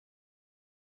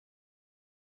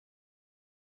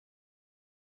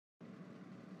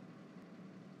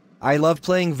I love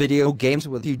playing video games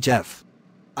with you, Jeff.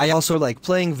 I also like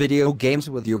playing video games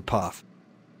with your POV.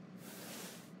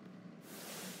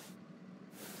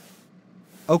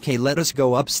 Okay, let us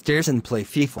go upstairs and play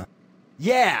FIFA.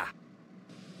 Yeah!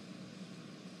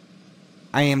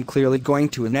 I am clearly going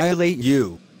to annihilate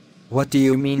you. What do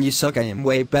you mean you suck? I am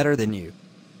way better than you.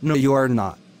 No, you are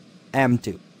not. Am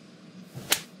too.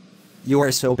 You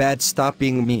are so bad, stop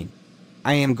being mean.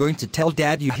 I am going to tell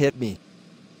Dad you hit me.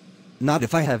 Not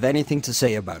if I have anything to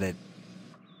say about it.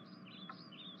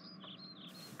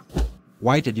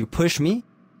 Why did you push me?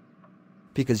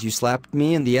 Because you slapped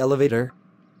me in the elevator.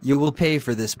 You will pay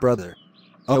for this, brother.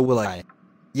 Oh, will I?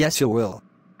 Yes, you will.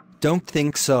 Don't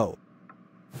think so.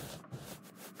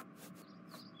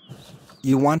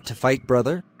 You want to fight,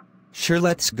 brother? Sure,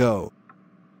 let's go.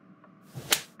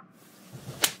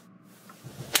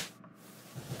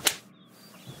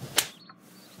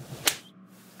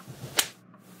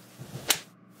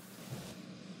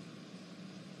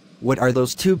 What are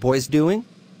those two boys doing?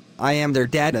 I am their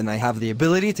dad and I have the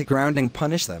ability to ground and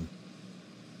punish them.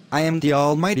 I am the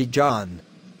almighty John.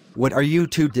 What are you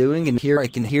two doing in here? I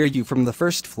can hear you from the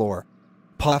first floor.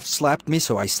 POV slapped me,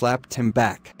 so I slapped him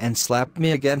back, and slapped me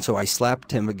again, so I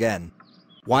slapped him again.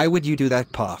 Why would you do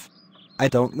that, POV? I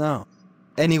don't know.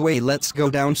 Anyway, let's go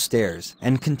downstairs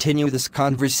and continue this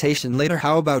conversation later.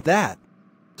 How about that?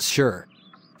 Sure.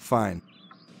 Fine.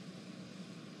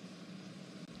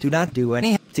 Do not do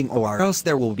anything or else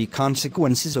there will be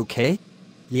consequences, okay?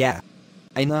 Yeah.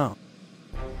 I know.